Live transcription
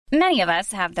Many of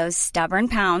us have those stubborn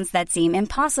pounds that seem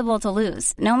impossible to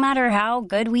lose, no matter how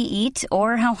good we eat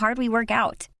or how hard we work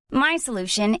out. My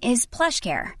solution is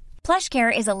PlushCare.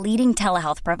 PlushCare is a leading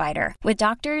telehealth provider with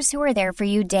doctors who are there for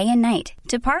you day and night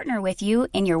to partner with you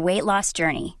in your weight loss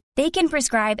journey. They can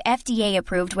prescribe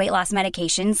FDA-approved weight loss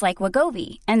medications like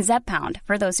Wegovy and Zepbound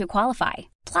for those who qualify.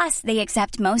 Plus, they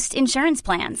accept most insurance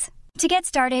plans. To get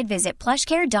started, visit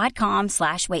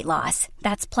plushcare.com/weightloss.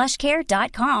 That's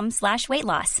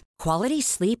plushcare.com/weightloss. Quality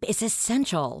sleep is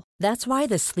essential. That's why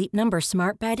the Sleep Number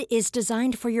Smart Bed is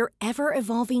designed for your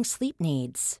ever-evolving sleep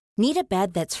needs. Need a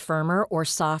bed that's firmer or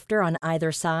softer on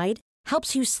either side?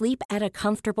 Helps you sleep at a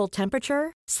comfortable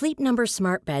temperature? Sleep Number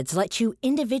Smart Beds let you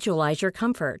individualize your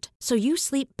comfort so you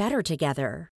sleep better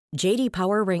together. J.D.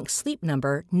 Power ranks Sleep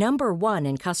Number number 1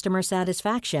 in customer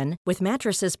satisfaction with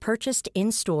mattresses purchased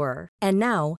in-store. And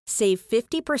now, save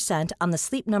 50% on the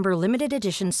Sleep Number Limited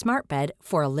Edition Smart Bed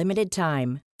for a limited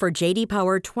time. For J.D.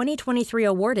 Power 2023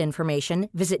 award information,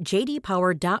 visit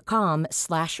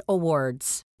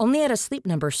jdpower.com/awards. Only at a Sleep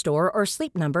Number store or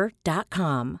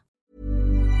sleepnumber.com.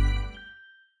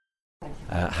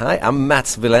 Hi, I'm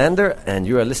Mats Wilander, and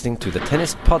you are listening to the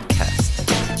Tennis Podcast.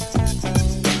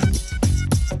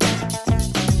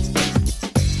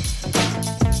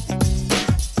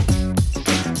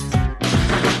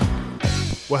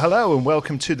 Well, hello and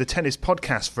welcome to the Tennis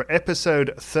Podcast for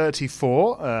episode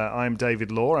 34. I'm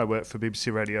David Law. I work for BBC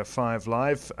Radio 5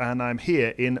 Live, and I'm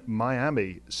here in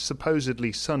Miami,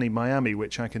 supposedly sunny Miami,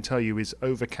 which I can tell you is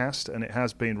overcast, and it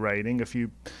has been raining a few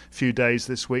days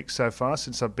this week so far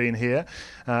since I've been here.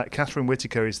 Catherine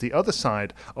Whitaker is the other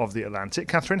side of the Atlantic.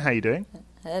 Catherine, how are you doing?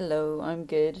 Hello, I'm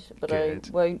good, but good.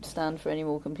 I won't stand for any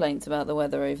more complaints about the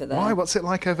weather over there. Why? What's it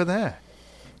like over there?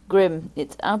 Grim.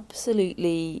 It's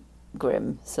absolutely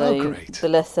grim. So the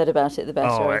less said about it, the better.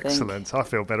 Oh, I think. Excellent! I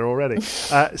feel better already.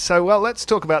 Well, let's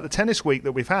talk about the tennis week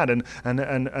that we've had,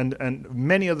 and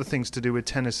many other things to do with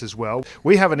tennis as well.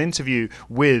 We have an interview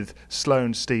with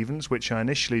Sloane Stephens, which I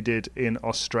initially did in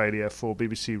Australia for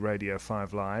BBC Radio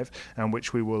 5 Live, and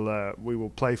which we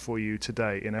will play for you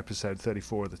today in episode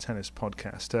 34 of the Tennis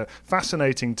Podcast.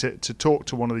 Fascinating to talk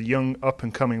to one of the young up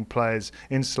and coming players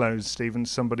in Sloane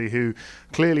Stephens, somebody who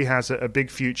clearly has a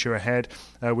big future ahead.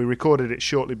 We recorded it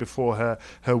shortly before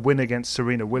her win against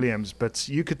Serena Williams, but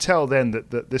you could tell then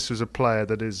that this was a player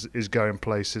that is going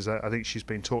places. I think she's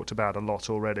been talked about a lot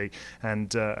already,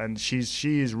 and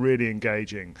she is really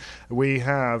engaging. We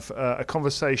have a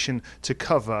conversation to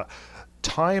cover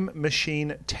Time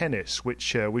Machine Tennis,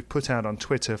 which we've put out on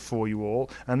Twitter for you all,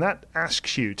 and that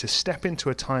asks you to step into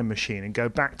a time machine and go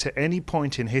back to any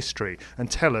point in history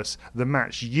and tell us the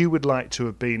match you would like to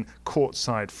have been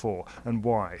courtside for and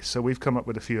why. So we've come up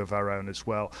with a few of our own as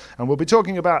well, and we'll be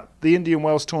talking about the Indian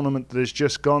Wells tournament that has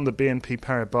just gone, the BNP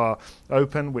Paribas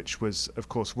Open, which was of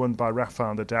course won by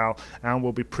Rafael Nadal, and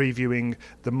we'll be previewing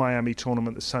the Miami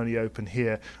tournament, the Sony Open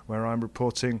here, where I'm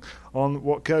reporting on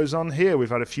what goes on here.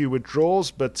 We've had a few withdrawals,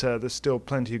 but there's still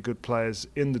plenty of good players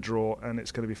in the draw, and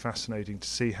it's going to be fascinating to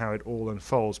see how it all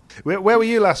unfolds. Where were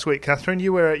you last week, Catherine?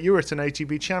 You were at an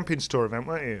ATP Champions Tour event,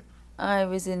 weren't you? I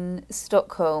was in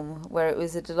Stockholm, where it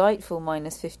was a delightful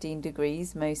minus 15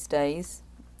 degrees most days.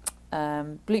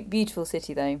 Beautiful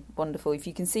city though, wonderful. If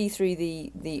you can see through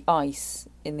the ice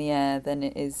in the air, then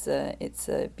it's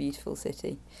a beautiful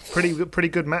city. Pretty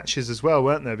good matches as well,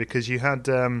 weren't there? Because you had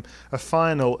a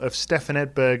final of Stefan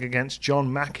Edberg against John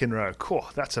McEnroe. Cool,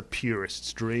 that's a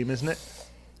purist's dream, isn't it?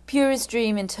 Purest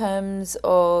dream in terms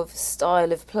of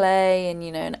style of play and,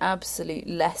 an absolute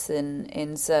lesson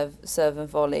in serve and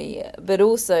volley, but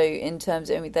also in terms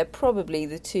of, they're probably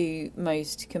the two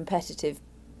most competitive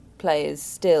players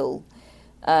still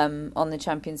on the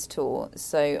Champions Tour.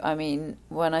 So,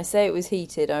 when I say it was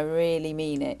heated, I really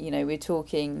mean it. We're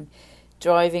talking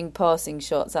driving, passing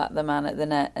shots at the man at the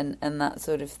net and that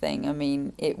sort of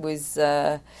thing. It was...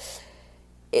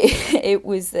 It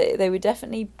was they were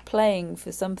definitely playing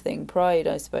for something, pride,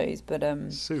 I suppose. But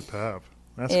superb.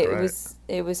 That's great.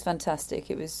 It was fantastic.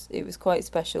 It was quite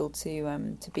special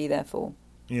to be there for.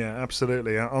 Yeah,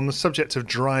 absolutely. On the subject of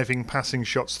driving passing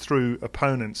shots through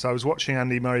opponents, I was watching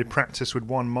Andy Murray practice with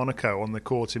Juan Monaco on the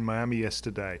court in Miami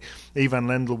yesterday. Ivan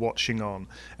Lendl watching on,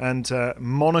 and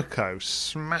Monaco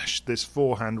smashed this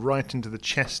forehand right into the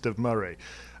chest of Murray.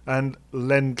 And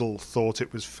Lendl thought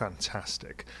it was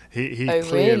fantastic. He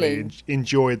clearly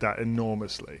enjoyed that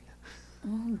enormously.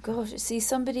 Oh, gosh. See,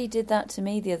 somebody did that to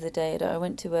me the other day. I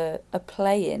went to a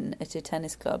play-in at a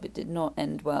tennis club. It did not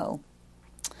end well.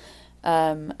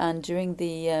 And during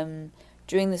the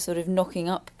sort of knocking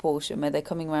up portion where they're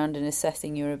coming around and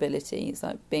assessing your ability, it's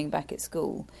like being back at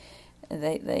school,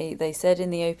 they said in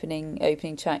the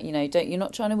opening chat, you're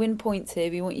not trying to win points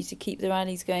here. We want you to keep the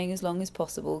rallies going as long as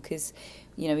possible because,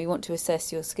 we want to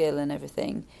assess your skill and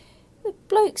everything. The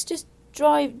bloke's just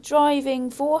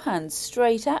driving forehands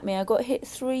straight at me. I got hit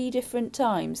 3 different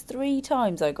times. 3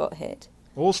 times I got hit.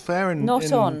 All's fair in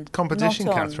competition,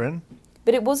 not on. Catherine.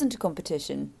 But it wasn't a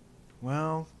competition.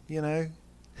 Well, you're not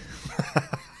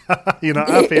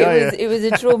happy, are you? It was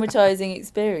a traumatising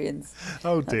experience.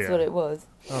 Oh, dear. That's what it was.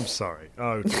 I'm sorry.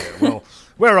 Oh, dear. Well,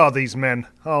 where are these men?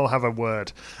 I'll have a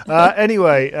word.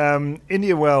 Anyway,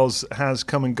 Indian Wells has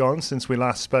come and gone since we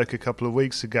last spoke a couple of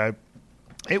weeks ago.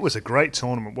 It was a great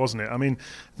tournament, wasn't it? I mean,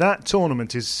 that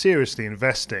tournament is seriously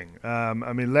investing.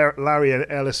 Larry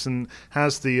Ellison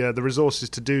has the resources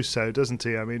to do so, doesn't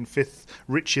he? I mean, 5th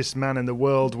richest man in the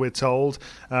world, we're told,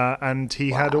 and he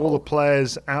had all the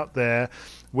players out there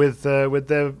with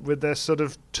their sort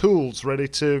of tools ready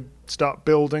to start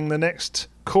building the next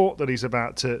court that he's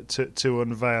about to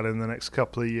unveil in the next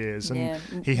couple of years. And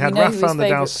he had Rafael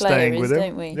Nadal staying with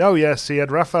him. Oh yes, he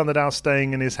had Rafael Nadal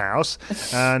staying in his house,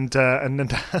 and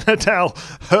Nadal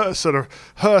sort of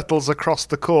hurtles across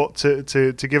the court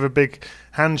to give a big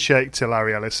handshake to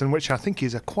Larry Ellison, which I think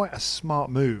is quite a smart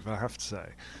move, I have to say.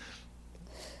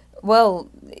 Well,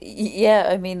 yeah,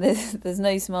 I mean, there's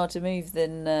no smarter move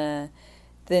than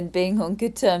being on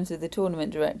good terms with the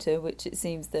tournament director, which it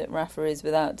seems that Rafa is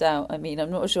without doubt. I mean,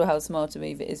 I'm not sure how smart a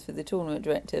move it is for the tournament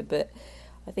director, but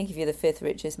I think if you're the 5th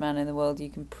richest man in the world, you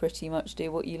can pretty much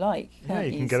do what you like. Yeah,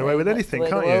 you can get away with anything,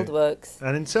 can't you? The world works.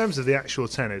 And in terms of the actual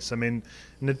tennis, I mean,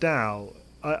 Nadal,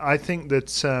 I think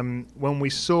that when we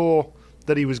saw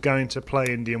that he was going to play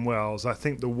Indian Wells, I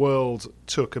think the world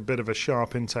took a bit of a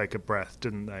sharp intake of breath,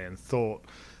 didn't they, and thought,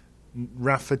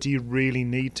 Rafa, do you really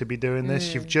need to be doing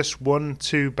this? You've just won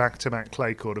 2 back-to-back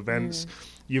clay court events.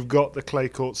 You've got the clay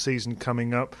court season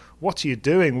coming up. What are you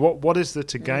doing? What is there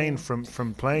to gain from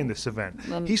playing this event?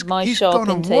 He's gone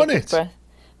and won it.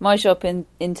 My sharp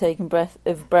intake and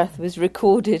breath was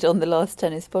recorded on the last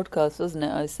tennis podcast, wasn't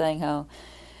it? I was saying how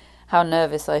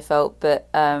nervous I felt, but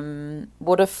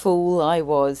what a fool I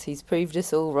was. He's proved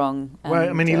us all wrong. And, well,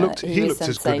 I mean, he looked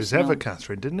as good as ever,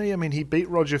 Catherine, didn't he? I mean, he beat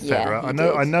Roger Federer.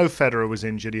 Yeah, I know Federer was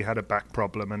injured. He had a back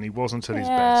problem, and he wasn't at his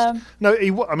best. No,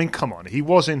 I mean, come on, he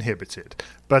was inhibited.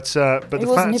 But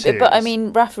the fact is, but I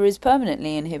mean, Rafa is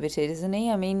permanently inhibited, isn't he?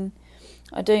 I mean,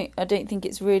 I don't think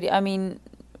it's really. I mean,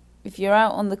 if you're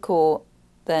out on the court,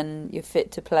 then you're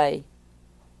fit to play.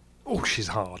 Oh, she's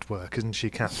hard work, isn't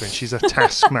she, Catherine? She's a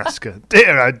taskmaster.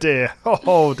 Dear, oh dear.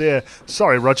 Oh dear.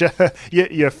 Sorry, Roger.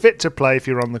 You're fit to play if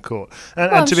you're on the court.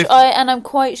 And I'm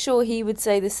quite sure he would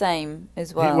say the same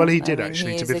as well. He did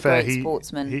actually. To be fair,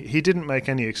 he didn't make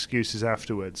any excuses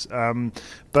afterwards. And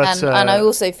I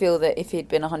also feel that if he'd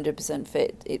been 100%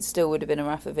 fit, it still would have been a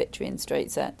Rafa victory in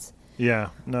straight sets. Yeah,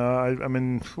 no, I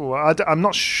mean, I'm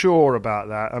not sure about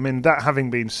that. I mean, that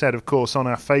having been said, of course, on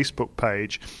our Facebook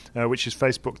page, which is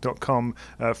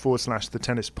facebook.com/The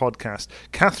Tennis Podcast,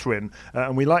 Catherine,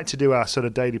 and we like to do our sort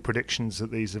of daily predictions at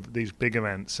these big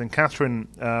events, and Catherine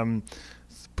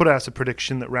put out a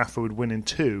prediction that Rafa would win in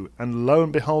 2, and lo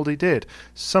and behold, he did.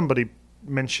 Somebody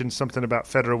mentioned something about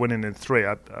Federer winning in 3,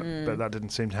 but that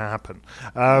didn't seem to happen.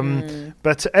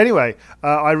 But anyway,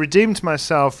 I redeemed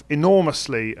myself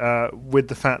enormously with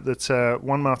the fact that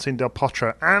Juan Martín del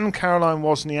Potro and Caroline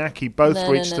Wozniacki both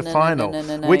reached the final,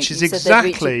 which is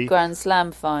exactly a Grand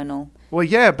Slam final. Well,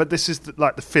 yeah, but this is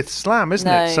like the 5th Slam, isn't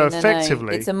it? So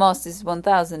effectively, it's a Masters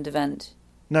 1000 event.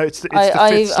 No, it's the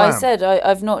 5th Slam. I said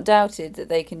I've not doubted that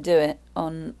they can do it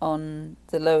on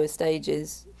the lower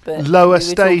stages. But lower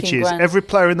stages. Every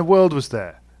player in the world was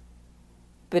there.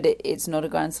 But it's not a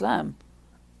Grand Slam.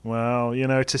 Well,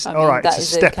 it's a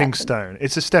stepping stone.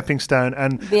 It's a stepping stone,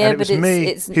 and it was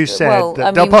me who said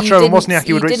that Del Potro and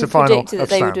Wozniacki would reach the final of slams. You didn't predict that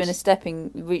they were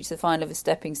doing reach the final of a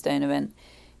stepping stone event.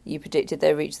 You predicted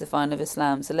they'd reach the final of a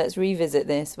slam. So let's revisit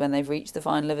this when they've reached the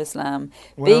final of a slam.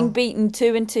 Being beaten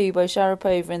 2-2 by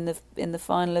Sharapova in the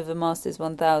final of a Masters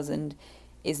 1000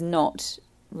 is not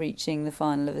reaching the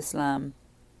final of a slam.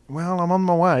 Well, I'm on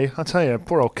my way. I tell you,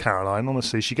 poor old Caroline.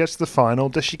 Honestly, she gets to the final.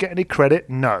 Does she get any credit?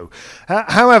 No.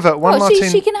 However,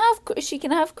 she can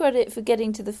have credit for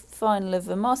getting to the final of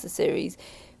a Master Series,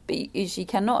 but she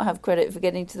cannot have credit for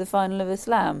getting to the final of a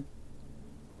Slam.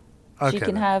 Okay,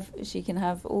 she can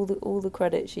have all the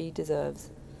credit she deserves.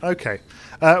 Okay.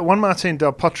 Juan Martín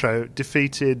del Potro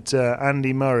defeated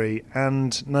Andy Murray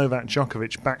and Novak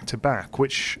Djokovic back to back,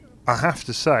 which I have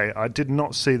to say, I did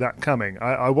not see that coming.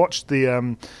 I watched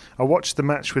the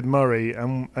match with Murray,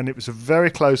 and it was a very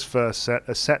close first set,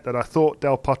 a set that I thought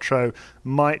Del Potro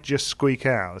might just squeak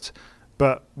out.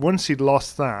 But once he'd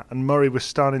lost that and Murray was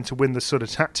starting to win the sort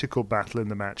of tactical battle in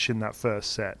the match in that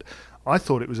first set, I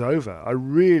thought it was over. I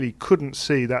really couldn't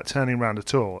see that turning round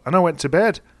at all. And I went to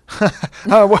bed.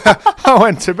 I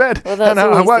went to bed. Well, that's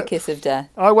always the kiss of death.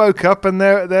 I woke up and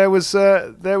there was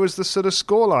the sort of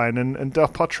scoreline, and Del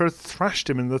Potro thrashed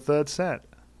him in the third set.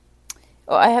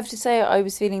 Well, I have to say I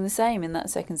was feeling the same in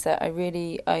that second set.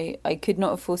 I could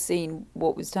not have foreseen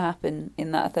what was to happen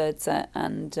in that third set,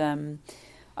 and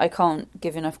I can't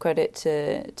give enough credit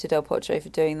to Del Potro for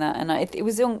doing that. And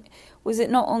was it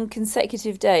not on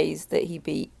consecutive days that he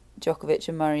beat Djokovic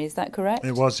and Murray? Is that correct?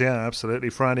 It was, yeah, absolutely.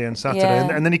 Friday and Saturday.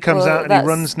 Yeah. And then he comes out and he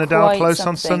runs Nadal close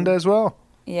on Sunday as well.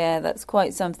 Yeah, that's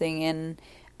quite something.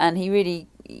 And he really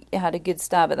had a good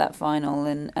stab at that final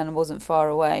and wasn't far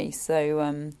away.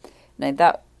 So, no,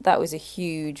 that was a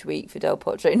huge week for Del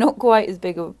Potro. Not quite as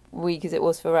big a week as it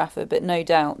was for Rafa, but no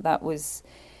doubt that was,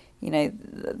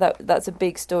 that's a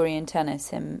big story in tennis,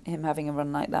 him having a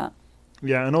run like that.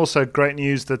 Yeah, and also great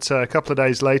news that a couple of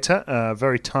days later,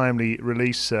 very timely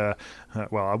release, well,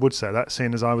 I would say that,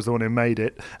 seeing as I was the one who made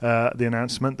it, the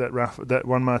announcement that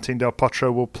Juan Martín Del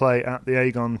Potro will play at the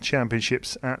Aegon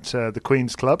Championships at the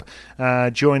Queen's Club,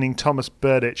 joining Thomas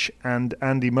Berdych and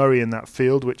Andy Murray in that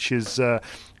field, which is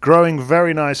growing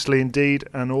very nicely indeed,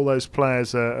 and all those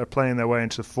players are playing their way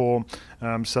into form,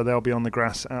 so they'll be on the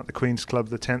grass at the Queen's Club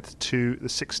the 10th to the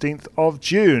 16th of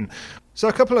June. So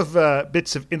a couple of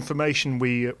bits of information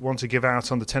we want to give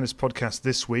out on the Tennis Podcast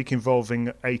this week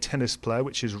involving a tennis player,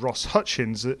 which is Ross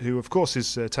Hutchins, who of course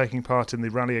is taking part in the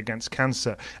Rally Against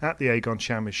Cancer at the Aegon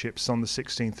Championships on the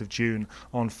 16th of June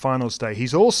on finals day.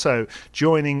 He's also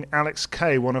joining Alex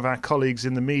Kay, one of our colleagues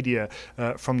in the media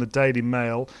from the Daily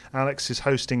Mail. Alex is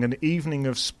hosting an evening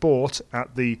of sport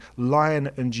at the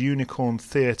Lion and Unicorn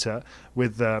Theatre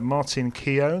with Martin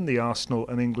Keown, the Arsenal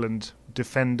and England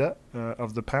defender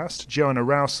of the past, Joanna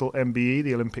Rousel, MBE,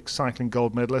 the Olympic cycling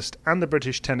gold medalist, and the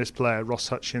British tennis player Ross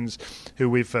Hutchins, who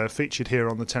we've featured here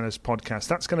on the Tennis Podcast.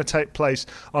 That's going to take place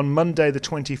on Monday the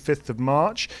 25th of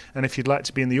March, and if you'd like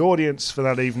to be in the audience for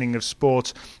that evening of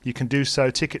sport, you can do so.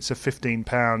 Tickets are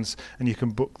 £15 and you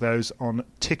can book those on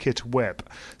TicketWeb.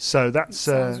 So that's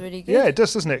sounds really good. Yeah, it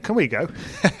does, doesn't it? Can we go?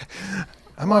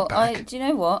 Am I back? Do you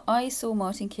know what? I saw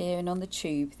Martin Keown on the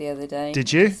tube the other day.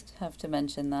 Did you? Just have to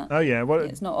mention that. Oh, yeah. Well,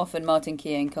 it's not often Martin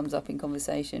Keown comes up in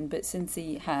conversation, but since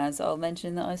he has, I'll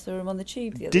mention that I saw him on the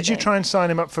tube the other day. Did you try and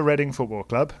sign him up for Reading Football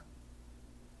Club?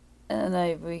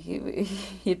 No,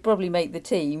 he'd probably make the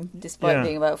team, despite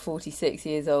being about 46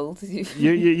 years old.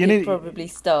 You need probably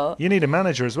start. You need a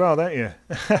manager as well, don't you?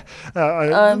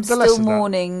 I'm still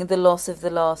mourning the loss of the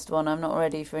last one. I'm not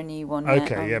ready for a new one yet.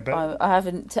 Okay, but I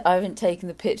haven't taken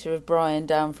the picture of Brian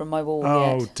down from my wall yet.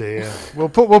 Oh dear. We'll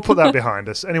put that behind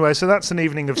us. Anyway, so that's an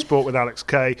evening of sport with Alex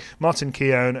Kay, Martin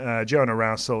Keown, Joanna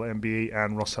Rousel, MBE,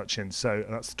 and Ross Hutchins. So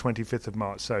that's the 25th of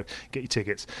March. So get your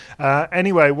tickets.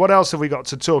 Anyway, what else have we got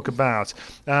to talk about?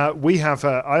 We have.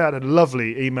 I had a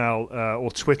lovely email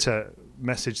or Twitter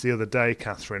message the other day,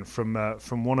 Catherine,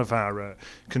 from one of our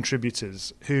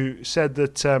contributors who said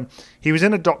that he was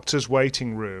in a doctor's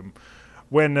waiting room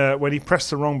when he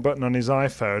pressed the wrong button on his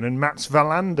iPhone, and Mats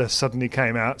Wilander suddenly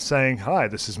came out saying, "Hi,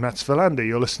 this is Mats Wilander.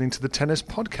 You're listening to the Tennis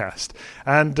Podcast."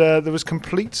 And there was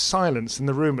complete silence in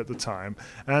the room at the time.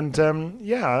 And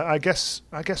I guess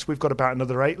we've got about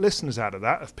another 8 listeners out of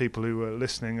that, of people who were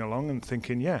listening along and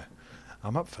thinking, "Yeah,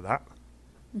 I'm up for that."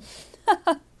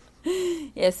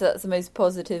 Yes, that's the most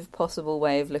positive possible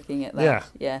way of looking at that. Yeah.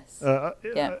 Yes.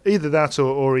 Either that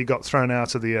or he got thrown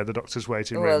out of the doctor's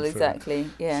waiting room. Well, exactly.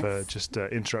 For just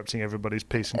interrupting everybody's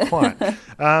peace and quiet.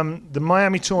 The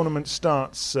Miami tournament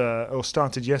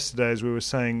started yesterday, as we were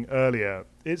saying earlier.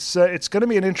 It's going to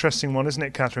be an interesting one, isn't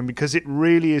it, Catherine? Because it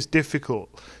really is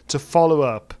difficult to follow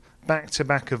up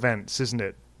back-to-back events, isn't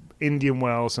it? Indian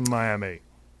Wells and Miami.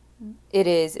 It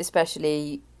is,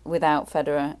 especially without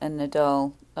Federer and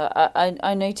Nadal.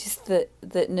 I noticed that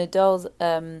Nadal's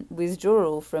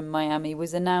withdrawal from Miami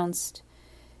was announced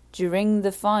during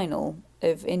the final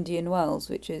of Indian Wells,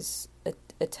 which is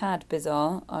a tad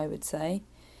bizarre, I would say.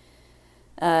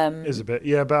 Is a bit,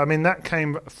 yeah, but I mean that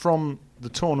came from the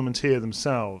tournament here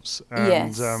themselves.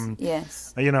 And,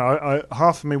 yes. You know,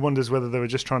 half of me wonders whether they were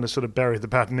just trying to sort of bury the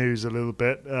bad news a little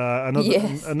bit.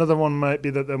 Another one might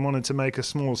be that they wanted to make a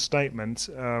small statement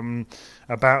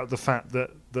about the fact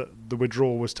that the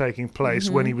withdrawal was taking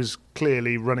place when he was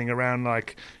clearly running around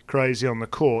like crazy on the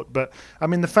court. But, I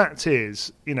mean, the fact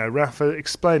is, you know, Rafa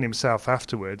explained himself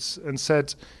afterwards and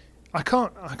said, I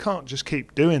can't just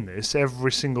keep doing this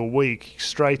every single week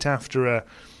straight after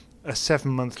a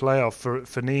 7-month layoff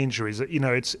for knee injuries.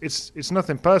 It's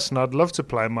nothing personal. I'd love to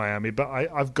play in Miami, but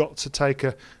I've got to take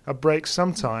a break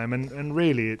sometime, and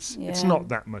really it's not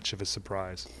that much of a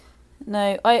surprise.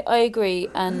 No, I agree,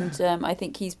 and I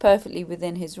think he's perfectly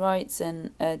within his rights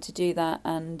and to do that,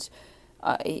 and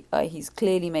he's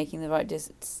clearly making the right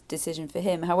decision for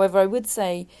him. However, I would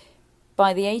say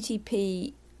by the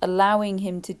ATP allowing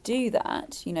him to do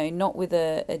that, not with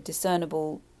a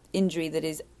discernible injury that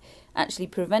is actually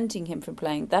preventing him from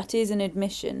playing, that is an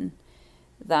admission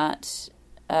that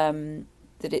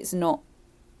that it's not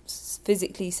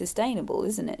physically sustainable,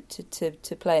 isn't it,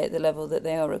 to play at the level that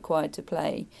they are required to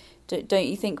play? Don't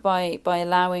you think by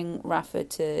allowing Rafa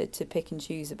to pick and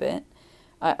choose a bit?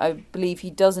 I believe he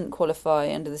doesn't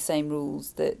qualify under the same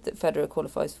rules that Federer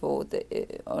qualifies for,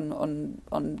 on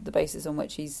the basis on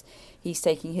which he's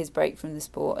taking his break from the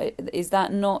sport. Is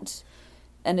that not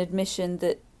an admission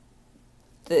that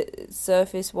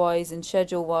surface-wise and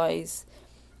schedule-wise,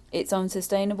 it's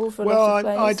unsustainable for a lot of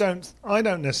players? I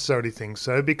don't necessarily think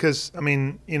so, because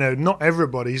not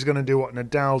everybody's going to do what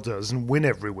Nadal does and win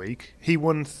every week. He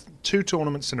won 2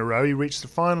 tournaments in a row. He reached the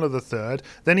final of the third.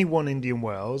 Then he won Indian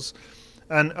Wells,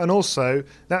 and also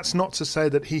that's not to say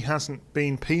that he hasn't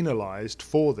been penalised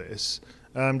for this.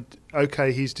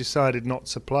 Okay, he's decided not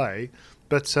to play,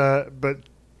 but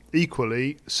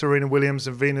equally, Serena Williams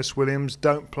and Venus Williams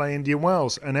don't play Indian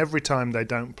Wells, and every time they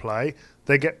don't play,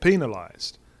 they get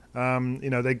penalised.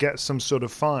 They get some sort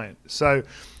of fine. So,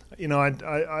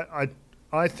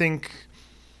 I think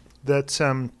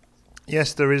that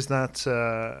yes, there is that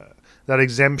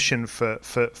exemption for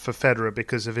Federer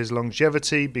because of his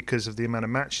longevity, because of the amount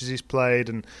of matches he's played,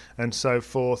 and so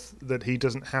forth. That he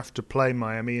doesn't have to play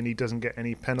Miami and he doesn't get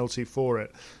any penalty for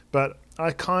it. But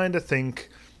I kind of think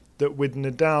that with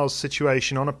Nadal's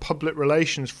situation on a public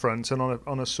relations front and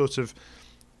on a sort of,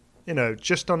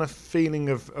 just on a feeling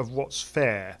of what's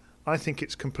fair, I think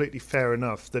it's completely fair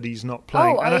enough that he's not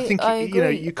playing. And I think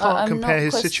you can't compare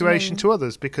his situation to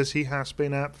others because he has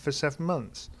been out for 7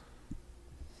 months.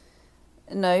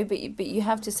 No, but you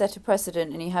have to set a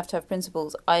precedent and you have to have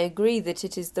principles. I agree that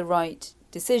it is the right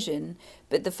decision,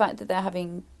 but the fact that they're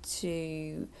having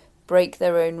to break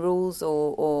their own rules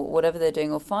or whatever they're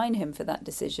doing, or fine him for that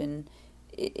decision,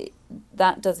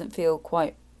 that doesn't feel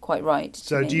quite right.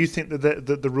 So do you think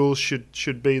that the rules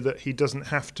should be that he doesn't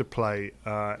have to play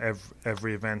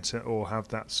every event or have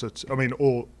that sort of,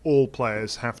 all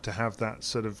players have to have that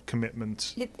sort of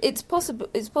commitment? It's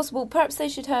possible. Perhaps they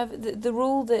should have the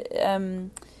rule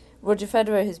that Roger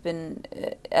Federer has been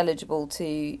eligible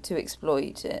to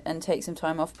exploit and take some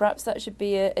time off. Perhaps that should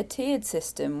be a tiered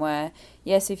system where,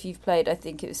 yes, if you've played, I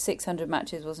think it was 600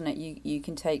 matches, wasn't it? You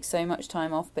can take so much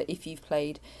time off, but if you've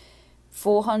played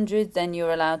 400, then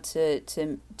you're allowed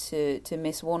to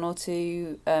miss 1 or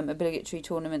 2 obligatory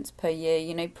tournaments per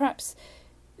year. Perhaps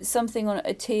something on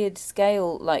a tiered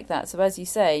scale like that. So as you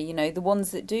say, the ones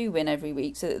that do win every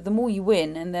week. So the more you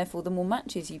win, and therefore the more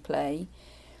matches you play,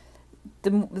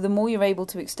 the more you're able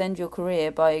to extend your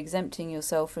career by exempting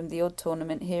yourself from the odd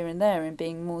tournament here and there and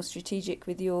being more strategic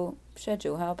with your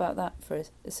schedule. How about that for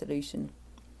a solution?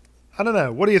 I don't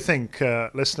know. What do you think,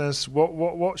 listeners?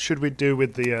 What should we do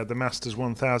with the Masters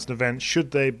 1000 event? Should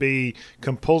they be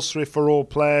compulsory for all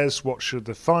players? What should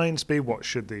the fines be? What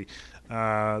should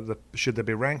should there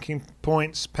be ranking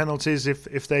points, penalties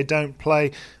if they don't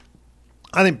play?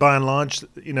 I think by and large,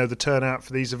 the turnout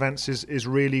for these events is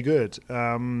really good,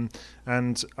 and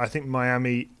I think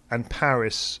Miami and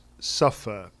Paris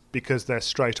suffer because they're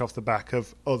straight off the back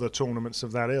of other tournaments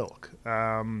of that ilk.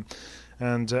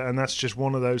 And that's just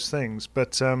one of those things.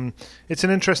 But it's an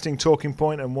interesting talking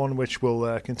point and one which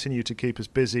will continue to keep us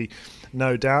busy,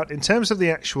 no doubt. In terms of the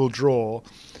actual draw,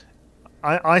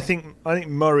 I think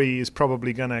Murray is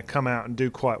probably going to come out and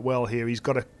do quite well here. He's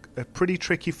got a pretty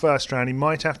tricky first round. He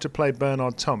might have to play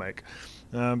Bernard Tomic,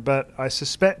 but I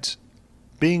suspect,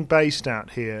 being based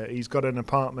out here, he's got an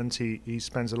apartment. He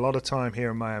spends a lot of time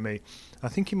here in Miami. I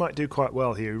think he might do quite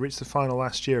well here. He reached the final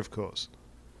last year, of course.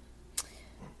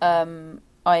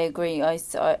 I agree. I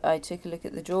took a look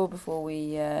at the draw before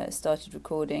we started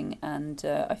recording, and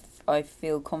I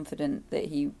feel confident that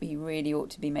he really ought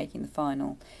to be making the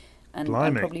final, and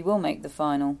probably will make the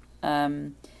final.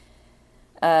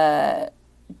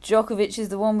 Djokovic is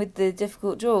the one with the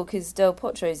difficult draw because Del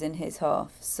Potro's in his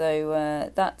half,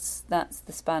 so that's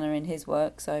the spanner in his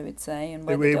works, I would say. And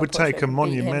it would take a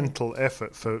monumental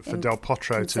effort for Del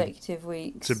Potro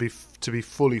to be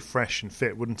fully fresh and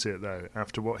fit, wouldn't it? Though,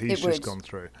 after what he's just gone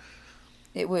through,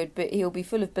 it would. But he'll be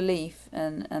full of belief,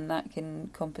 and that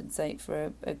can compensate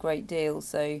for a great deal.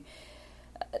 So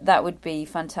that would be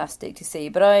fantastic to see.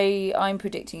 But I'm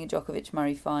predicting a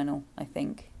Djokovic-Murray final, I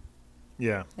think.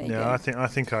 Yeah, I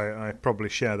think I probably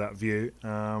share that view.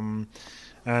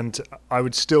 And I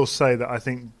would still say that I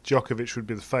think Djokovic would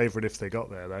be the favourite if they got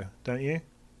there, though, don't you?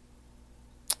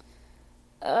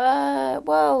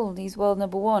 Well, he's world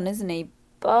number one, isn't he?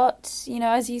 But,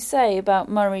 as you say about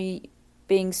Murray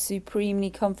being supremely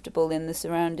comfortable in the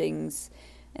surroundings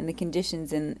and the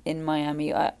conditions in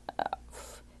Miami,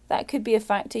 that could be a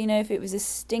factor. If it was a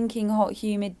stinking hot,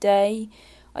 humid day,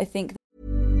 I think.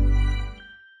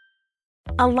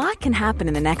 A lot can happen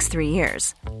in the next 3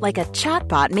 years. Like a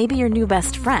chatbot may be your new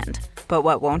best friend. But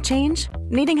what won't change?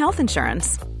 Needing health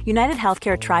insurance. United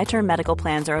Healthcare Tri-Term Medical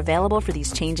Plans are available for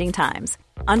these changing times.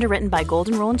 Underwritten by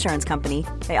Golden Rule Insurance Company,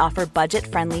 they offer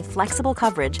budget-friendly, flexible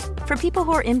coverage for people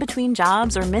who are in between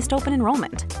jobs or missed open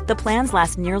enrollment. The plans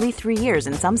last nearly 3 years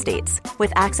in some states,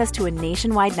 with access to a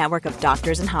nationwide network of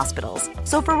doctors and hospitals.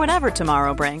 So for whatever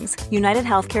tomorrow brings, United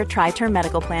Healthcare Tri-Term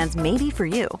Medical Plans may be for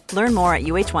you. Learn more at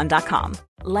uh1.com.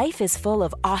 Life is full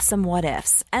of awesome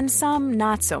what-ifs, and some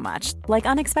not so much, like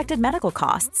unexpected medical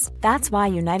costs. That's why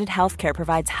United Healthcare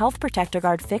provides Health Protector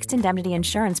Guard fixed indemnity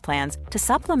insurance plans to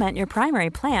supplement your primary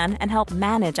plan and help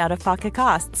manage out-of-pocket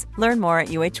costs. Learn more at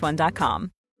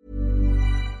uh1.com.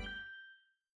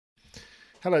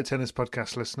 Hello, Tennis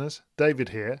Podcast listeners. David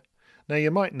here. Now, you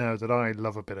might know that I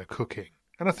love a bit of cooking,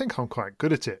 and I think I'm quite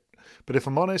good at it. But if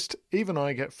I'm honest, even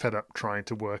I get fed up trying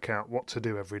to work out what to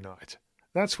do every night.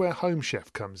 That's where Home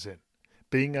Chef comes in.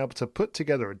 Being able to put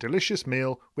together a delicious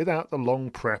meal without the long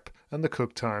prep and the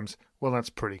cook times, well, that's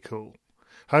pretty cool.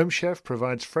 Home Chef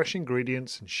provides fresh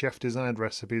ingredients and chef-designed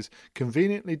recipes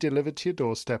conveniently delivered to your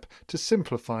doorstep to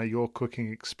simplify your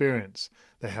cooking experience.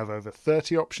 They have over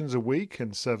 30 options a week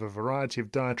and serve a variety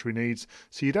of dietary needs,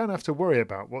 so you don't have to worry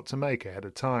about what to make ahead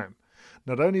of time.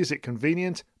 Not only is it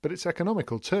convenient, but it's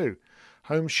economical too.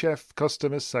 Home Chef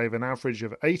customers save an average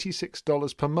of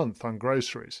 $86 per month on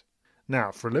groceries.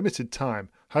 Now, for a limited time,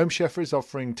 Home Chef is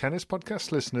offering Tennis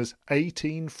Podcast listeners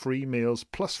 18 free meals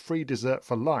plus free dessert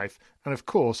for life and, of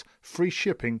course, free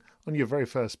shipping on your very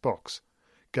first box.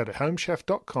 Go to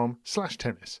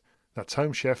homechef.com/tennis. That's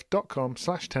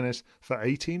homechef.com/tennis for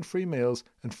 18 free meals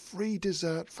and free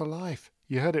dessert for life.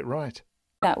 You heard it right.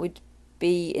 That would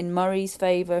be in Murray's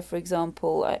favour, for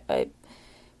example. I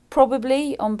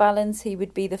probably, on balance, he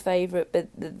would be the favourite, but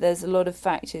there's a lot of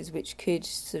factors which could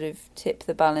sort of tip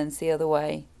the balance the other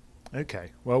way.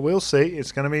 Okay, well, we'll see.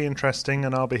 It's going to be interesting,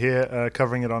 and I'll be here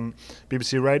covering it on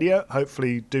BBC Radio.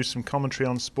 Hopefully do some commentary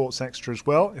on Sports Extra as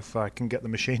well, if I can get the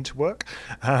machine to work.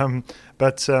 No,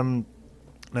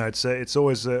 it's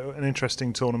always an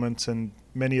interesting tournament, and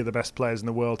many of the best players in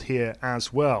the world here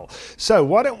as well. So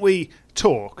why don't we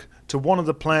talk to one of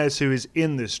the players who is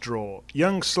in this draw.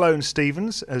 Young Sloane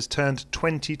Stephens has turned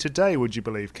 20 today, would you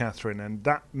believe, Catherine? And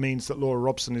that means that Laura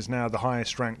Robson is now the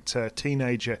highest ranked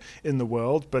teenager in the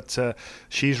world. But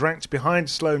she's ranked behind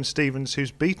Sloane Stephens,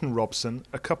 who's beaten Robson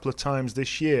a couple of times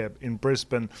this year in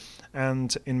Brisbane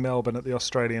and in Melbourne at the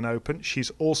Australian Open. She's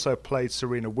also played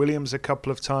Serena Williams a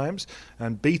couple of times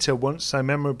and beat her once, so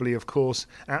memorably, of course,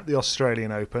 at the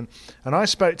Australian Open. And I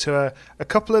spoke to her a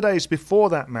couple of days before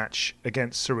that match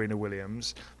against Serena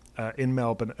Williams in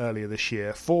Melbourne earlier this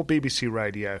year for BBC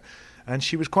Radio, and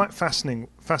she was quite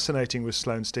fascinating with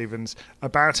Sloane Stephens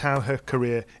about how her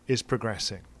career is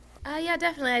progressing. Yeah,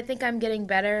 definitely. I think I'm getting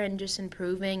better and just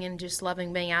improving and just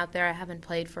loving being out there. I haven't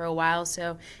played for a while,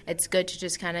 so it's good to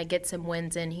just kind of get some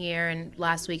wins in here and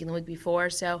last week and the week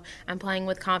before. So I'm playing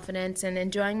with confidence and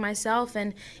enjoying myself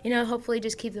and, hopefully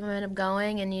just keep the momentum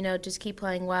going and, just keep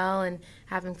playing well and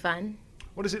having fun.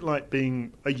 What is it like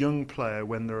being a young player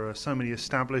when there are so many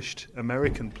established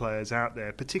American players out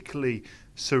there, particularly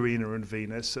Serena and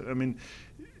Venus? I mean,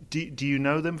 do you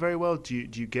know them very well? Do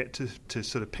you get to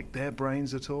sort of pick their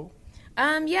brains at all?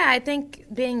 Yeah, I think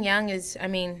being young is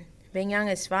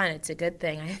fun. It's a good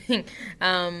thing, I think.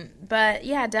 But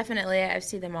yeah, definitely, I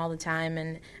see them all the time,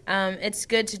 and it's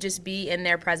good to just be in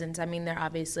their presence. I mean, they're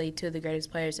obviously two of the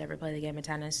greatest players to ever play the game of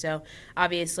tennis, so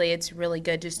obviously it's really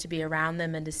good just to be around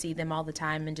them and to see them all the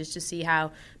time and just to see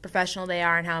how professional they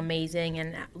are and how amazing,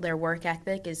 and their work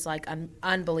ethic is like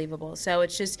unbelievable. So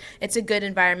it's a good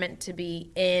environment to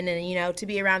be in, and to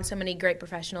be around so many great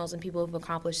professionals and people who've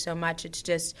accomplished so much.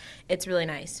 It's really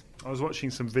nice. I was watching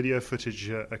some video footage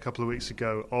a couple of weeks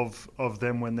ago of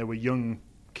them when they were young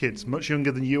kids, much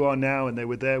younger than you are now, and they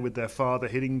were there with their father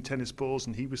hitting tennis balls,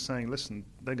 and he was saying, listen,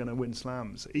 they're going to win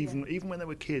slams, even when they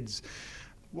were kids.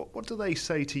 What do they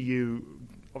say to you?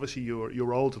 Obviously,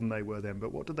 you're older than they were then,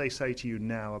 but what do they say to you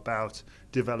now about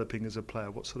developing as a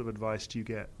player? What sort of advice do you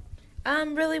get?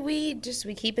 Really, we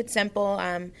keep it simple.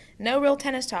 No real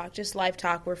tennis talk, just life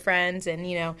talk. We're friends, and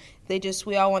we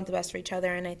all want the best for each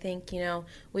other. And I think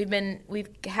we've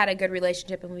had a good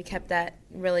relationship, and we kept that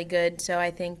really good. So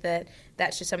I think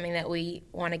that's just something that we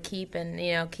want to keep,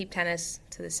 and keep tennis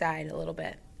to the side a little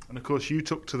bit. And of course, you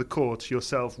took to the court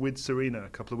yourself with Serena a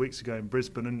couple of weeks ago in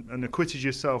Brisbane, and acquitted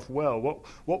yourself well.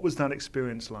 What was that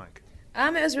experience like?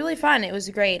 It was really fun. It was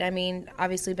great. I mean,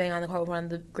 obviously being on the court with one of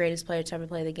the greatest players to ever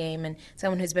play the game and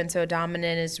someone who's been so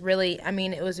dominant is really,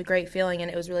 it was a great feeling and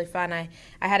it was really fun. I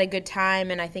had a good time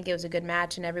and I think it was a good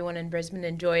match and everyone in Brisbane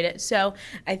enjoyed it. So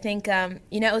I think, it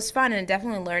was fun and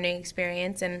definitely a learning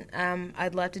experience and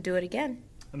I'd love to do it again.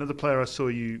 Another player I saw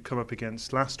you come up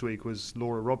against last week was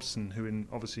Laura Robson, who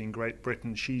obviously in Great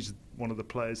Britain, she's one of the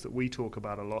players that we talk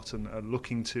about a lot and are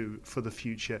looking to for the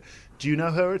future. Do you know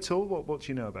her at all? What do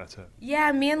you know about her?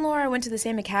 Yeah, me and Laura went to the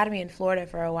same academy in Florida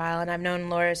for a while, and I've known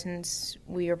Laura since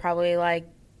we were probably like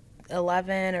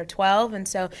 11 or 12, and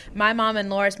so my mom and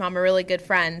Laura's mom are really good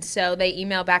friends, so they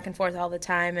email back and forth all the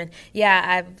time. And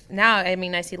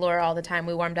I see Laura all the time.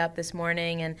 We warmed up this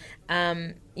morning, and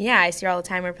I see her all the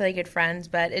time. We're pretty good friends,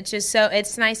 but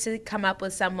it's nice to come up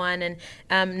with someone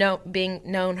and being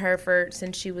known her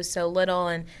since she was so little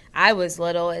and I was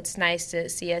little. It's nice to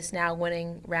see us now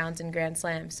winning rounds in Grand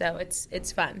Slam, so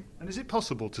it's fun. And is it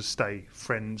possible to stay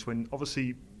friends when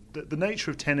obviously the nature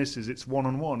of tennis is it's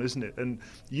one-on-one, isn't it? And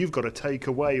you've got to take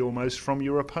away almost from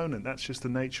your opponent. That's just the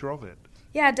nature of it.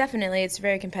 Yeah, definitely. It's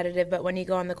very competitive, but when you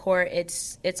go on the court,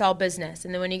 it's all business.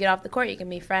 And then when you get off the court, you can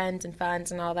be friends and fun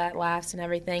and all that, laughs and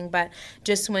everything. But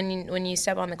just when you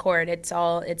step on the court, it's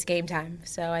game time.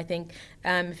 So I think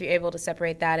if you're able to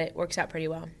separate that, it works out pretty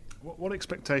well. What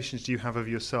expectations do you have of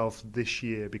yourself this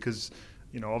year? Because,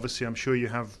 obviously I'm sure you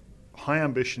have high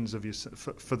ambitions of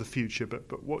for the future,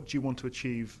 but what do you want to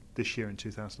achieve this year in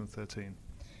 2013?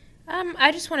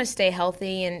 I just want to stay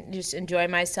healthy and just enjoy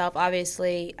myself.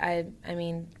 Obviously, I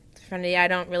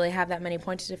don't really have that many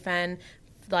points to defend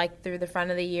like through the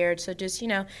front of the year. So just,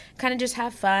 kind of just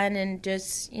have fun and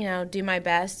just, do my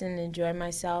best and enjoy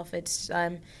myself. It's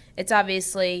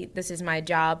obviously, this is my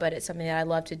job, but it's something that I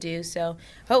love to do. So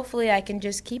hopefully I can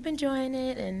just keep enjoying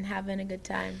it and having a good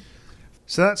time.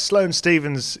 So that's Sloane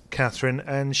Stephens, Catherine,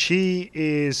 and she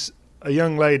is a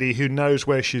young lady who knows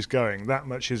where she's going. That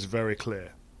much is very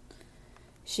clear.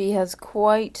 She has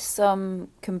quite some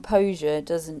composure,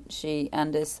 doesn't she,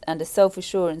 and a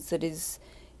self-assurance that is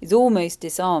almost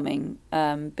disarming,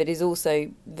 but is also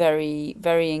very,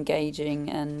 very engaging.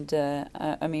 And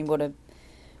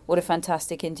what a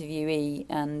fantastic interviewee!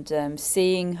 And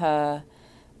seeing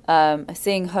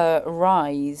her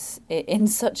rise in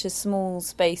such a small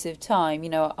space of time.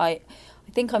 I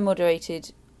think I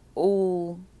moderated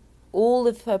all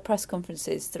of her press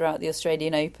conferences throughout the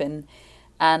Australian Open.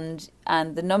 And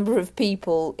the number of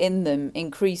people in them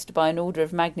increased by an order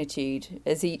of magnitude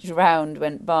as each round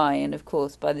went by. And of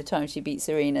course, by the time she beat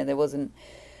Serena, there wasn't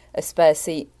a spare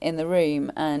seat in the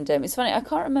room. And it's funny, I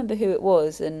can't remember who it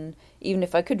was. And even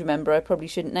if I could remember, I probably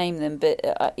shouldn't name them. But,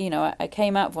 I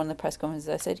came out of one of the press conferences.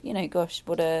 I said, gosh,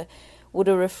 what a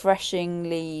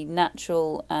refreshingly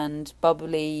natural and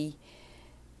bubbly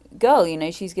girl,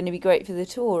 she's going to be great for the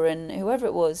tour. And whoever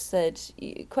it was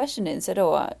questioned it and said,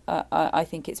 I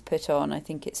think it's put on, I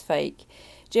think it's fake.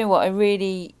 Do you know what? I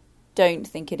really don't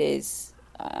think it is.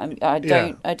 I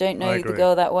don't know the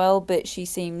girl that well, but she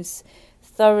seems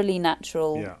thoroughly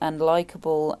natural and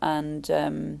likeable,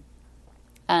 and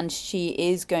she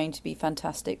is going to be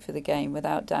fantastic for the game,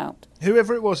 without doubt.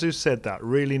 Whoever it was who said that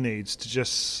really needs to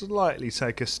just slightly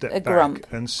take a step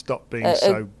back and stop being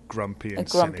so grumpy and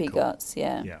grumpy cynical. Guts,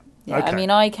 yeah. Yeah, okay.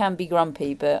 I can be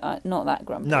grumpy, but not that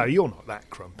grumpy. No, you're not that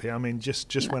grumpy.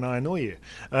 Just when I annoy you.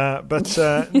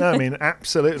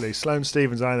 Absolutely. Sloane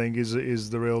Stephens, I think,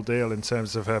 is the real deal in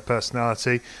terms of her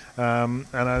personality, and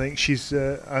I think she is.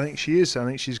 I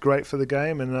think she's great for the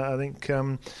game, and I think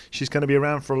she's going to be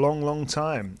around for a long, long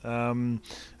time.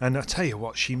 And I tell you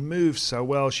what, she moves so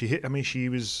well. She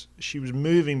was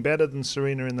moving better than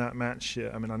Serena in that match.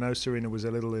 I know Serena was a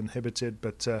little inhibited,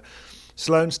 but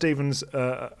Sloane Stephens,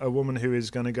 a woman who is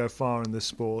going to go far in this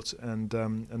sport and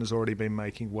has already been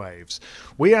making waves.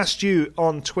 We asked you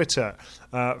on Twitter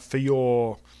for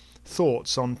your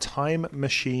thoughts on time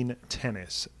machine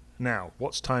tennis. Now,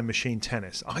 what's time machine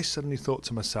tennis? I suddenly thought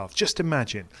to myself, just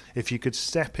imagine if you could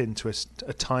step into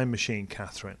a time machine,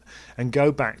 Catherine, and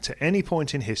go back to any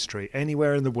point in history,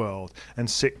 anywhere in the world, and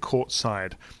sit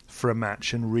courtside for a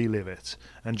match and relive it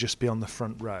and just be on the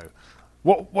front row.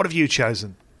 What have you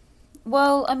chosen?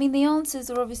 Well, the answers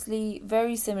are obviously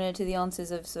very similar to the answers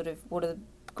of sort of what are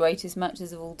greatest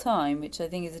matches of all time, which I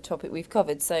think is a topic we've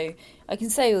covered. So I can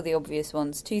say all the obvious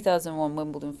ones: 2001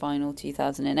 Wimbledon final,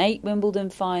 2008 Wimbledon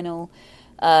final.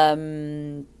 I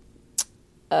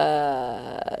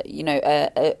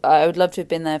would love to have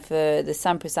been there for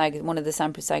the one of the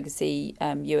Sampras Agassi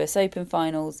US Open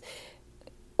finals.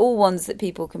 All ones that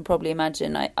people can probably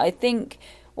imagine. I think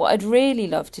what I'd really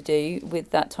love to do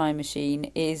with that time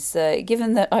machine is,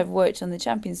 given that I've worked on the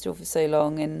Champions Tour for so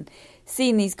long and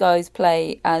seen these guys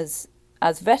play as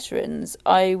veterans,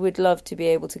 I would love to be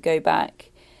able to go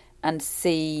back and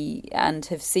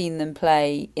have seen them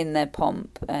play in their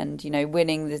pomp and,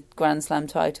 winning the Grand Slam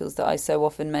titles that I so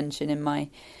often mention in my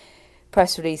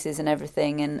press releases and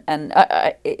everything. And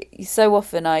so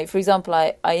often, for example,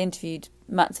 I interviewed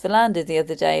Mats Wilander the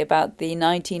other day about the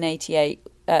 1988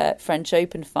 French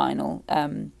Open final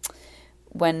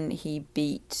when he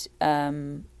beat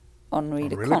Henri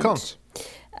Leconte.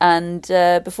 And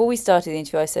before we started the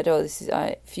interview, I said, this is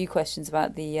a few questions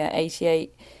about the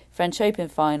 88 French Open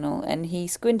final. And he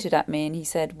squinted at me and he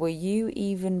said, "Were you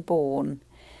even born?"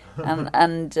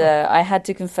 and I had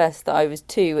to confess that I was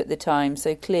 2 at the time,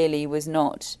 so clearly was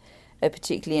not a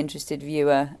particularly interested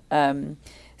viewer.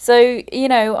 So,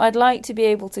 I'd like to be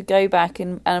able to go back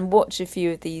and watch a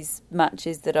few of these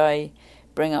matches that I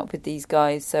bring up with these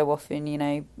guys so often,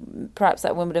 perhaps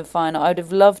that Wimbledon final. I would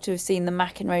have loved to have seen the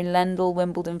McEnroe-Lendl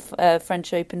Wimbledon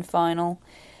French Open final,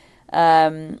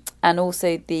 and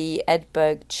also the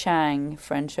Edberg-Chang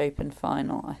French Open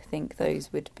final. I think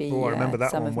those would be I remember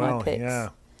that some one of well. my picks. Yeah.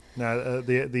 No,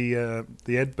 the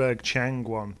Edberg-Chang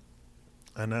one.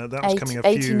 And that was coming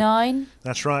 89.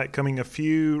 That's right, coming a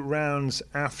few rounds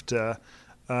after,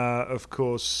 of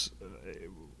course,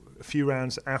 a few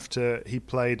rounds after he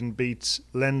played and beat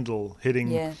Lendl,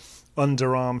 hitting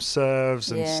underarm serves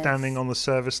and standing on the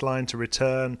service line to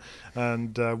return,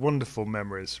 and wonderful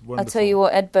memories. Wonderful. I'll tell you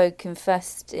what, Edberg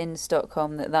confessed in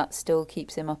Stockholm that still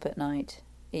keeps him up at night.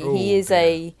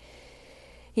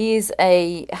 He is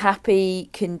a happy,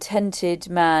 contented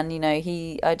man. I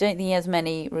don't think he has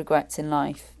many regrets in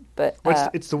life. But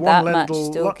it's the one that match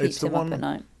Lendl, still keeps him up at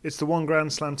night. It's the one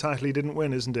Grand Slam title he didn't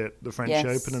win, isn't it? The French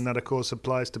Open, and that of course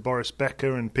applies to Boris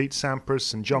Becker and Pete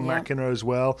Sampras and John McEnroe as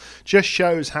well. Just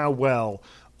shows how well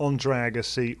Andre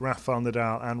Agassi, Rafael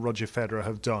Nadal, and Roger Federer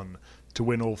have done to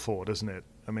win all 4, doesn't it?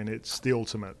 I mean, it's the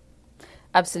ultimate.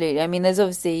 Absolutely. I mean, there's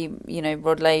obviously,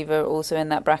 Rod Laver also in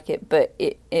that bracket, but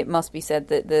it must be said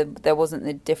that there wasn't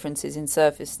the differences in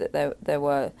surface that there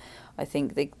were. I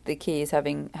think the key is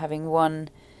having won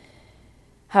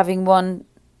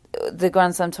the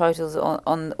Grand Slam titles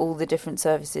on all the different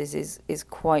surfaces is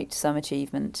quite some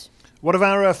achievement. What have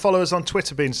our followers on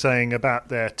Twitter been saying about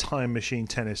their time machine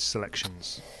tennis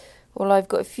selections? Well, I've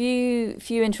got a few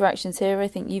interactions here. I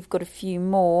think you've got a few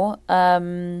more.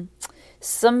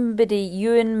 Somebody,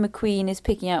 Ewan McQueen, is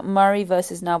picking out Murray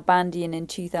versus Nalbandian in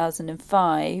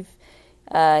 2005.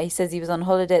 He says he was on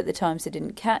holiday at the time, so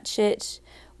didn't catch it.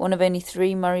 One of only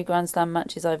 3 Murray Grand Slam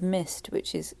matches I've missed,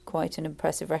 which is quite an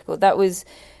impressive record. That was,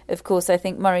 of course, I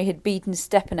think Murray had beaten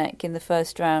Stepanek in the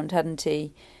first round, hadn't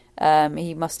he?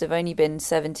 He must have only been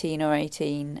 17 or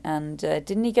 18. And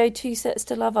didn't he go 2 sets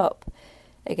to love up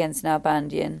against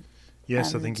Nalbandian?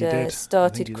 Yes, I think he did.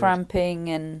 Started cramping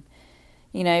and...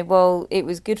 it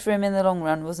was good for him in the long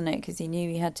run, wasn't it? Because he knew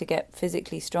he had to get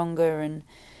physically stronger and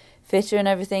fitter and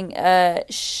everything.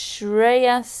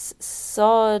 Shreyas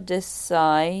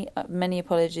Sardesai, many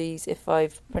apologies if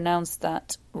I've pronounced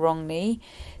that wrongly,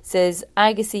 says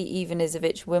Agassi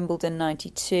Ivanisevic, Wimbledon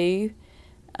 92.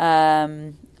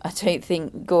 I don't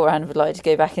think Goran would like to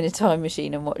go back in a time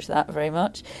machine and watch that very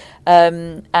much.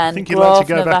 And I think he'd like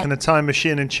to go back in a time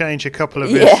machine and change a couple of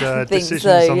his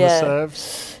decisions on the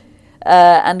serves.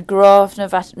 And Graf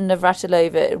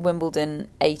Navratilova at Wimbledon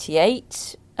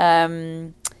 88.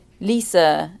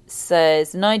 Lisa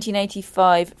says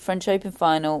 1985 French Open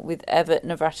final with Evert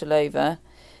Navratilova.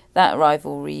 That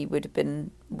rivalry would have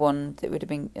been one that would have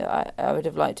been I would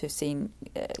have liked to have seen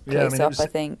close up. I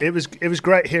think it was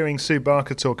great hearing Sue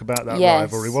Barker talk about that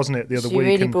rivalry, wasn't it? The other week, she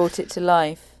really brought it to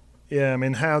life. Yeah, I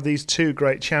mean how these 2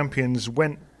 great champions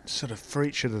went sort of for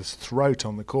each other's throat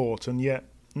on the court, and yet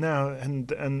now and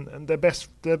they're best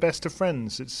of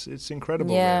friends. It's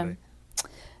incredible, really.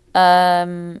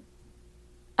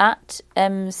 At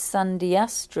M.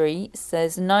 Sandiastri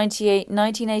says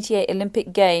 1988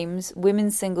 Olympic Games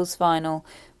women's singles final.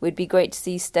 Would be great to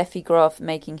see Steffi Graf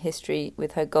making history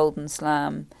with her Golden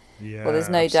Slam. Yeah, well, there's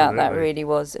no doubt that really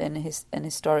was an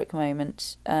historic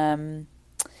moment.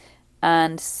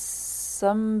 And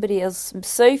somebody else,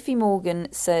 Sophie Morgan,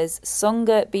 says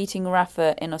Tsonga beating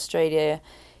Rafa in Australia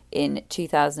in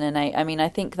 2008. I mean, I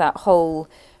think that whole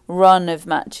run of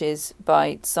matches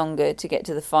by Tsonga to get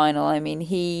to the final, I mean,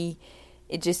 he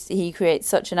creates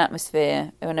such an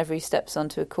atmosphere whenever he steps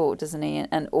onto a court, doesn't he?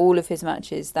 And all of his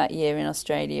matches that year in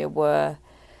Australia were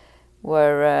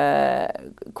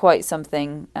quite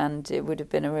something, and it would have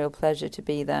been a real pleasure to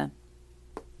be there.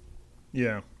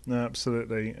 Yeah,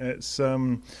 absolutely. It's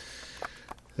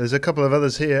there's a couple of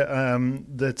others here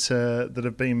that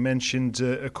have been mentioned.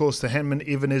 Of course, the Henman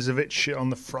Ivanisevic on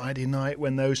the Friday night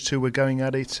when those two were going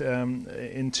at it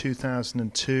in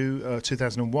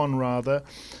 2001 rather.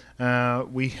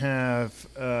 We have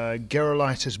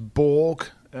Gerolaitis Borg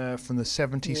from the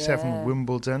 77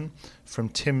 Wimbledon from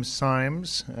Tim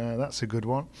Symes. That's a good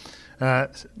one.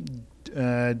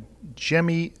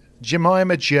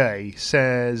 Jemima J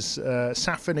says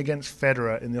Safin against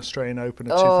Federer in the Australian Open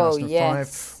of 2005.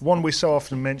 Yes. One we so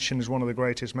often mention as one of the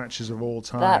greatest matches of all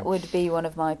time. That would be one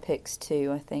of my picks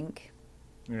too, I think.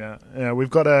 Yeah. We've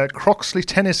got a Croxley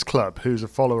Tennis Club, who's a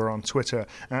follower on Twitter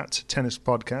at Tennis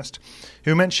Podcast,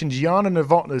 who mentioned Jana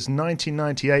Novotna's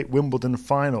 1998 Wimbledon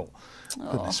final.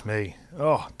 Oh. Goodness me.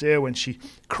 Oh, dear, when she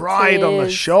cried on the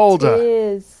shoulder.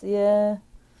 Tears, yeah.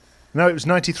 No, it was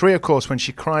 93, of course, when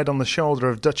she cried on the shoulder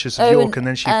of Duchess of York, and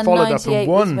then she followed up and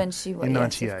won in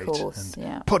 98. Yes, of course,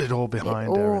 and put it all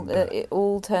behind her. It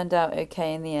all turned out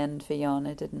okay in the end for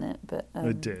Jana, didn't it? But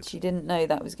it did. She didn't know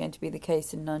that was going to be the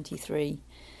case in 93.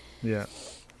 Yeah,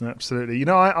 absolutely. You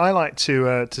know, I like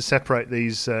to separate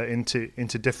these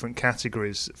into different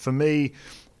categories. For me,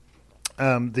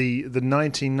 the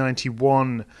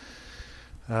 1991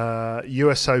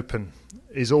 US Open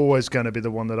is always going to be the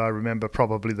one that I remember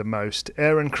probably the most.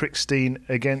 Aaron Krickstein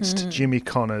against Jimmy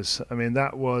Connors. I mean,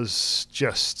 that was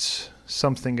just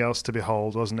something else to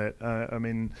behold, wasn't it?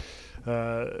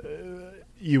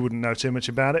 You wouldn't know too much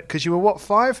about it because you were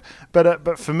 5?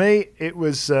 But for me, it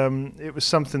was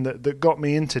something that got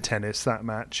me into tennis. That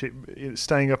match, it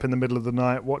staying up in the middle of the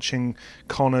night, watching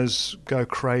Connors go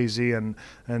crazy and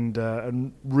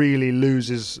really lose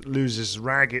his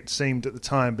rag. It seemed at the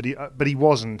time, but he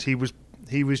wasn't.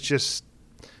 He was just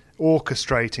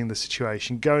orchestrating the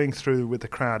situation, going through with the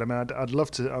crowd. I mean,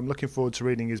 I'm looking forward to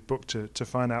reading his book to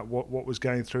find out what was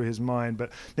going through his mind.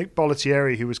 But Nick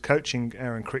Bollettieri, who was coaching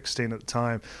Aaron Krickstein at the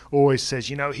time, always says,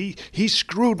 he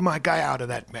screwed my guy out of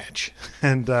that match.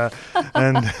 and Aaron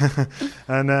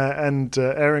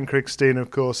Krickstein,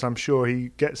 of course, I'm sure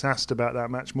he gets asked about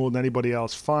that match more than anybody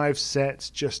else. 5 sets,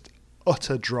 just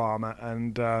utter drama,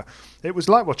 and it was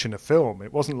like watching a film.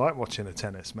 It wasn't like watching a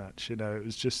tennis match. It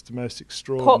was just the most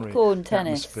extraordinary popcorn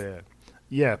tennis atmosphere.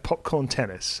 Yeah, popcorn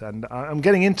tennis, and I'm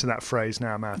getting into that phrase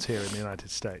now. I'm out here in the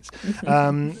United States.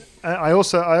 I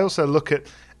also look at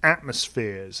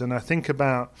atmospheres, and I think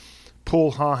about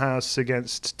Paul Harhouse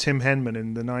against Tim Henman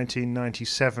in the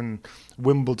 1997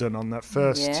 Wimbledon on that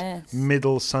first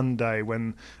middle Sunday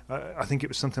when I think it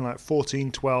was something like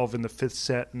 14-12 in the 5th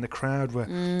set, and the crowd were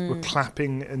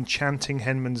clapping and chanting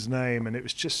Henman's name, and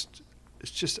it's just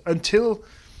until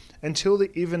the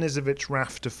Ivanisevic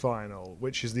Rafter final,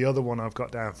 which is the other one I've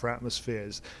got down for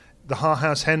atmospheres. The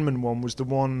Harhouse Henman one was the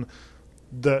one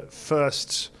that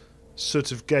first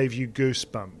sort of gave you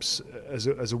goosebumps as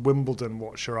a Wimbledon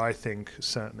watcher, I think,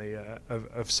 certainly,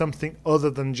 of something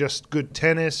other than just good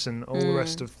tennis and all the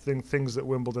rest of things that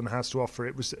Wimbledon has to offer.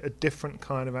 It was a different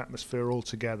kind of atmosphere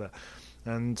altogether.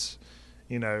 And,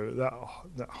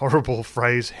 that horrible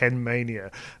phrase,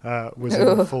 Henmania, was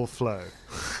in full flow.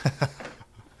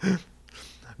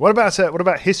 What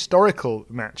about historical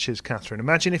matches, Catherine?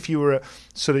 Imagine if you were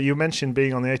you mentioned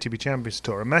being on the ATP Champions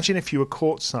Tour. Imagine if you were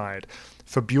courtside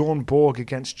for Bjorn Borg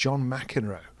against John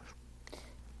McEnroe.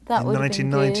 That would have been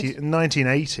good.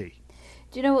 1980.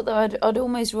 Do you know what, though? I'd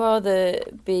almost rather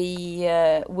be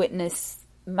witness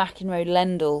McEnroe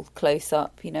Lendl close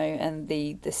up, and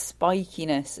the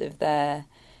spikiness of their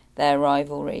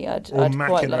rivalry. I'd McEnroe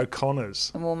quite like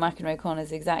Connors. More McEnroe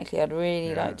Connors, exactly. I'd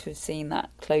really like to have seen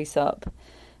that close up.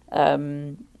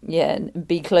 And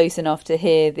be close enough to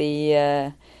hear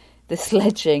the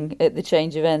sledging at the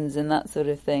change of ends and that sort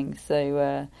of thing.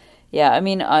 So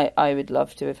I would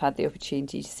love to have had the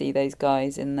opportunity to see those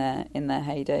guys in their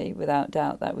heyday. Without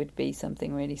doubt, that would be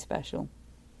something really special.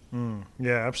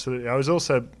 Yeah, absolutely. I was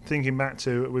also thinking back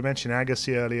to, we mentioned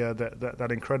Agassi earlier,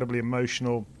 that incredibly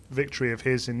emotional victory of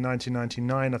his in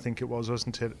 1999, I think it was,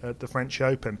 wasn't it, at the French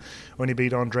Open, when he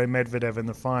beat Andre Medvedev in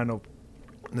the final.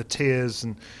 And the tears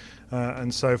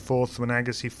and so forth, when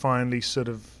Agassi finally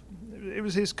it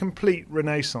was his complete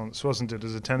renaissance, wasn't it,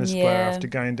 as a tennis player after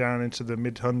going down into the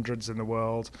mid-hundreds in the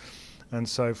world and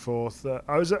so forth.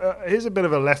 Here's a bit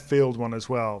of a left field one as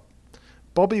well.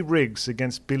 Bobby Riggs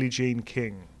against Billie Jean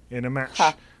King in a match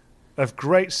Ha. of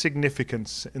great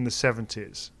significance in the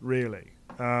 70s, really.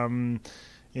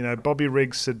 Bobby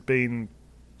Riggs had been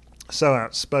so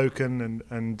outspoken,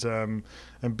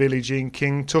 and Billie Jean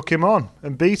King took him on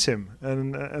and beat him,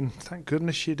 and thank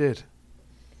goodness she did.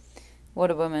 What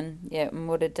a woman. Yeah, and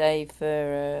what a day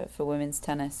for women's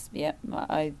tennis. Yeah,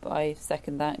 I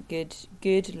second that.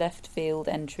 Good left field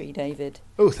entry, David.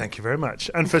 Oh, thank you very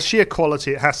much. And for sheer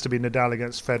quality, it has to be Nadal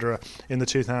against Federer in the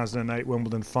 2008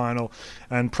 Wimbledon final,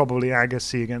 and probably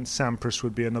Agassi against Sampras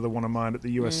would be another one of mine at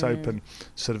the US Open,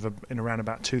 sort of in around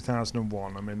about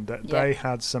 2001. I mean, they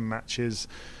had some matches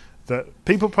that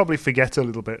people probably forget a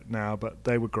little bit now, but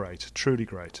they were great, truly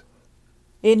great.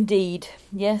 Indeed,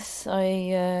 yes,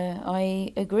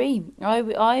 I agree.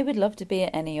 I would love to be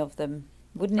at any of them.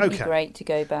 Wouldn't it be great to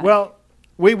go back? Well,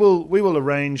 we will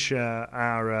arrange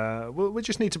we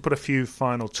just need to put a few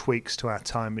final tweaks to our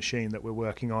time machine that we're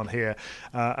working on here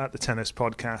at the Tennis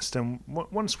Podcast, and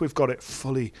once we've got it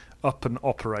fully up and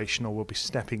operational, we'll be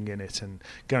stepping in it and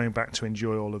going back to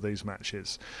enjoy all of these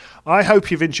matches. I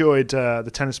hope you've enjoyed the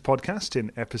Tennis Podcast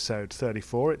in episode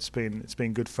 34. It's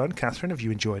been good fun. Catherine, have you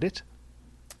enjoyed it?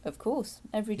 Of course,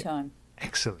 every time.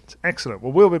 Excellent.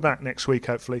 Well, we'll be back next week,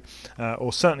 hopefully,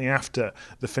 or certainly after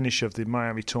the finish of the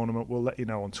Miami tournament. We'll let you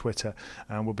know on Twitter,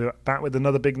 and we'll be back with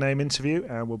another big name interview,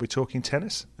 and we'll be talking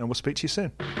tennis, and we'll speak to you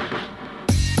soon.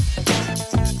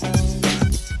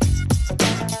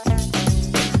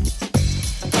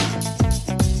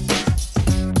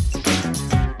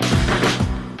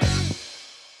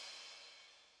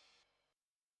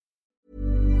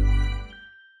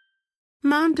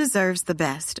 Mom deserves the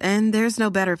best, and there's no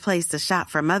better place to shop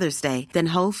for Mother's Day than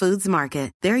Whole Foods Market.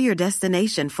 They're your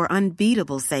destination for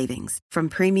unbeatable savings, from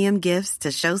premium gifts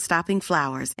to show-stopping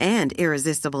flowers and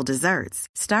irresistible desserts.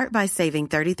 Start by saving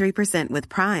 33% with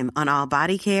Prime on all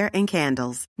body care and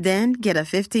candles. Then get a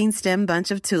 15-stem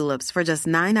bunch of tulips for just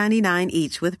 $9.99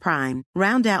 each with Prime.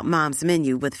 Round out Mom's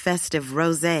menu with festive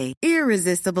rosé,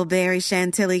 irresistible berry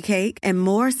chantilly cake, and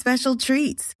more special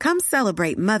treats. Come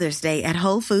celebrate Mother's Day at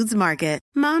Whole Foods Market.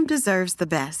 Mom deserves the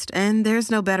best, and there's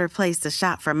no better place to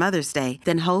shop for Mother's Day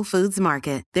than Whole Foods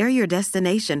Market. They're your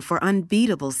destination for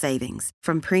unbeatable savings,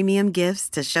 from premium gifts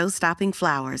to show-stopping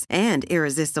flowers and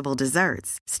irresistible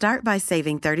desserts. Start by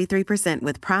saving 33%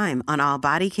 with Prime on all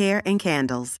body care and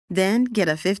candles. Then get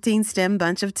a 15-stem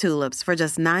bunch of tulips for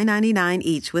just $9.99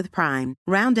 each with Prime.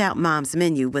 Round out Mom's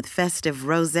menu with festive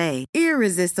rosé,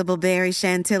 irresistible berry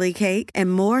chantilly cake,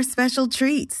 and more special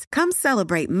treats. Come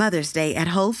celebrate Mother's Day at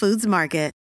Whole Foods Market.